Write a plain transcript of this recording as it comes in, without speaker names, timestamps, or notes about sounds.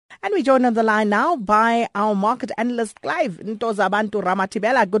And we join on the line now by our market analyst, Clive Ntozabantu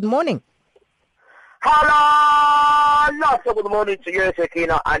Ramatibela. Good morning. Hello! Lots of good morning to you,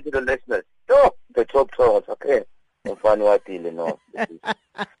 Sakina, and to the listeners. Oh, the top tones, okay. I'm fine with Atile, no.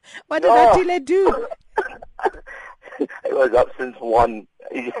 What did Atile do? He was up since 1.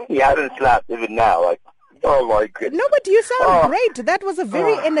 He hasn't slept even now. Like, oh my goodness. No, but you sound great. That was a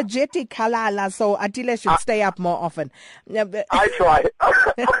very energetic Kalala, so Atile should stay up more often. I try.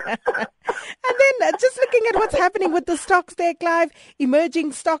 And then just looking at what's happening with the stocks there, Clive,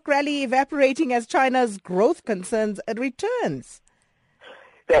 emerging stock rally evaporating as China's growth concerns returns.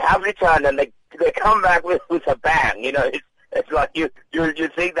 They have returned and they come back with a bang. You know, it's like you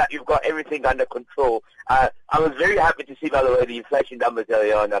think that you've got everything under control. I was very happy to see, by the way, the inflation numbers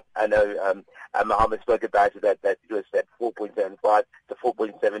earlier on. I know Mohammed spoke about it, that it was at 4.75 to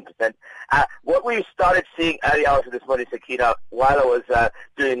 4.7%. What we started seeing early hours of this morning, Sakina, while I was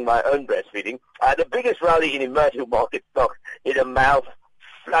doing my own breastfeeding, the biggest rally in emerging market stocks in a mouth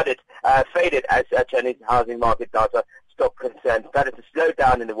faded as Chinese housing market data stock concerns started to slow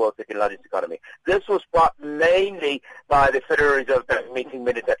down in the world's second largest economy. This was sparked mainly by the Federal Reserve Bank meeting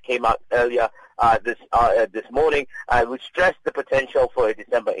minutes that came out earlier this morning, which stressed the potential for a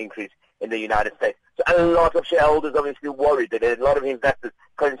December increase in the United States. So a lot of shareholders obviously worried, that a lot of investors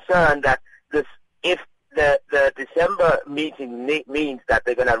concerned that if the December meeting means that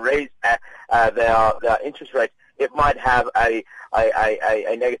they're going to raise their interest rates, it might have a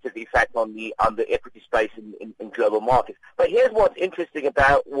negative effect on the equity space in global markets. But here's what's interesting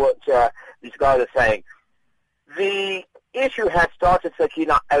about what these guys are saying. The issue has started,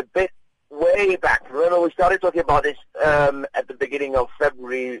 Sakina, a bit way back. Remember, we started talking about this at the beginning of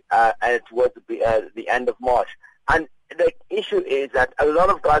February and towards the end of March. And the issue is that a lot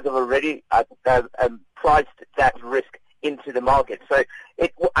of guys have already priced that risk into the market. So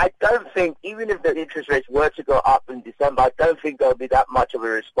I don't think, even if the interest rates were to go up in December, I don't think there'll be that much of a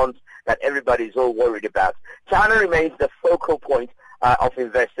response that everybody's all worried about. China remains the focal point of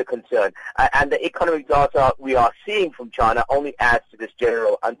investor concern. And the economic data we are seeing from China only adds to this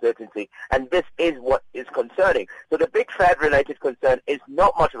general uncertainty. And this is what is concerning. So the big Fed-related concern is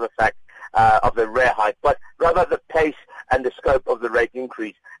not much of a fact of the rate hike, but rather the pace and the scope of the rate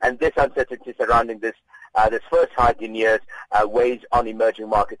increase. And this uncertainty surrounding this first hike in years weighs on emerging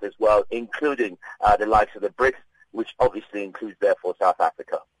markets as well, including the likes of the BRICS, which obviously includes, therefore, South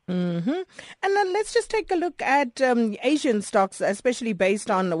Africa. Mm-hmm. And then let's just take a look at Asian stocks, especially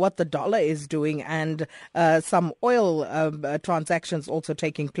based on what the dollar is doing and some oil transactions also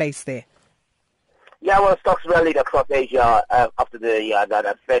taking place there. Yeah, well, stocks rallied across Asia after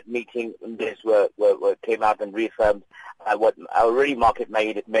that Fed meeting. This came out and reaffirmed what already market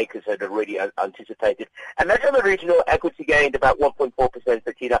makers had already anticipated. And that's on the regional equity gained about 1.4%,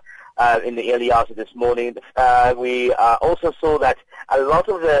 Sakina, in the early hours of this morning. We also saw that a lot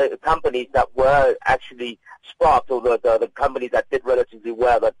of the companies that were actually sparked, or the companies that did relatively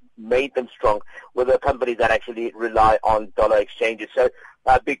well, that made them strong, were the companies that actually rely on dollar exchanges. So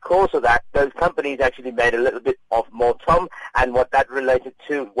because of that, those companies actually made a little bit of more tom, and what that led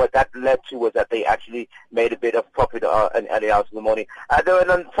to was that they actually made a bit of profit in early hours of the morning. There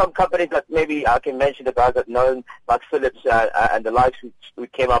were some companies that maybe I can mention, the guys that known, like Philips and the likes, who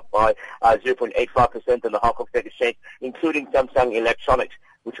came up by 0.85% on the Hong Kong Stock Exchange, including Samsung Electronics,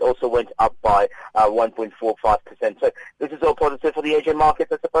 which also went up by 1.45%. So this is all positive for the Asian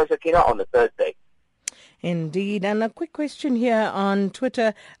markets, I suppose, Akina, on the Thursday. Indeed. And a quick question here on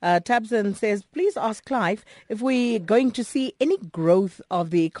Twitter. Tabson says, please ask Clive if we're going to see any growth of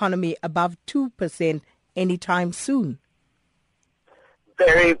the economy above 2% anytime soon.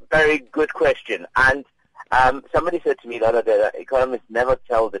 Very, very good question. And somebody said to me the other day that economists never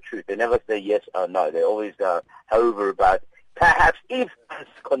tell the truth. They never say yes or no. They always hover about, perhaps if these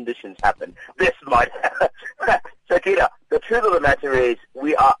conditions happen, this might happen. So, Tina, the truth of the matter is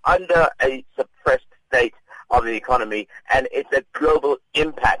we are under a suppressed state of the economy, and it's a global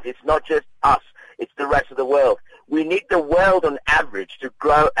impact. It's not just us, it's the rest of the world. We need the world on average to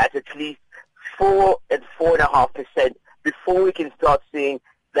grow at least 4 and 4.5% before we can start seeing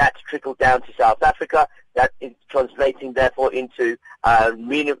that trickle down to South Africa. That is translating, therefore, into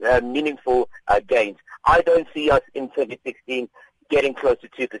meaningful gains. I don't see us in 2016 getting close to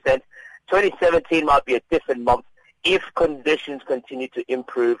 2%. 2017 might be a different month if conditions continue to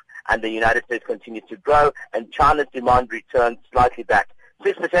improve and the United States continues to grow and China's demand returns slightly back.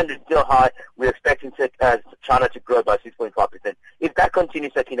 6% is still high. We're expecting China to grow by 6.5%. If that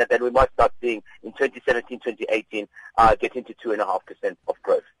continues, Sakina, then we might start seeing in 2017, 2018, getting to 2.5% of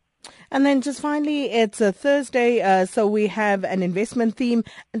growth. And then just finally, it's a Thursday, so we have an investment theme.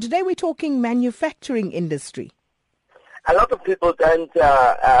 And today we're talking manufacturing industry. A lot of people don't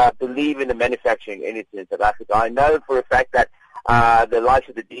believe in the manufacturing industry in South Africa. I know for a fact that the likes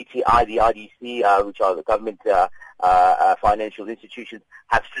of the DTI, the IDC, which are the government financial institutions,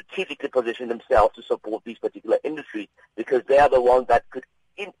 have strategically positioned themselves to support these particular industries because they are the ones that could,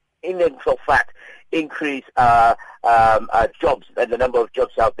 in actual fact, increase jobs and the number of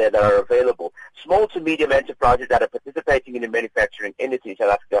jobs out there that are available. Small to medium enterprises that are participating in the manufacturing industry in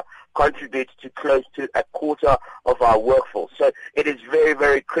South Africa contribute to close to a quarter of our workforce. So it is very,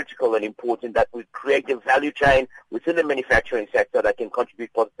 very critical and important that we create a value chain within the manufacturing sector that can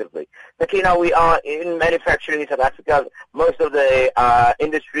contribute positively. Sakina, we are in manufacturing in South Africa. Most of the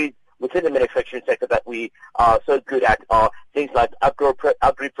industries within the manufacturing sector that we are so good at are things like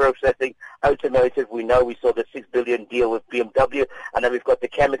agri-processing, automotive. We know we saw the 6 billion deal with BMW, and then we've got the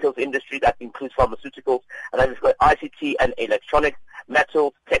chemicals industry that includes pharmaceuticals, and then we've got ICT and electronics,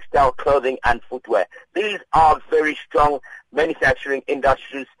 metals, textile, clothing, and footwear. These are very strong manufacturing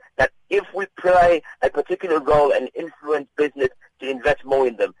industries that if we play a particular role and influence business to invest more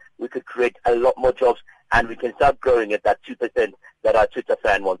in them, we could create a lot more jobs and we can start growing at that 2% that our Twitter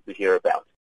fan wants to hear about.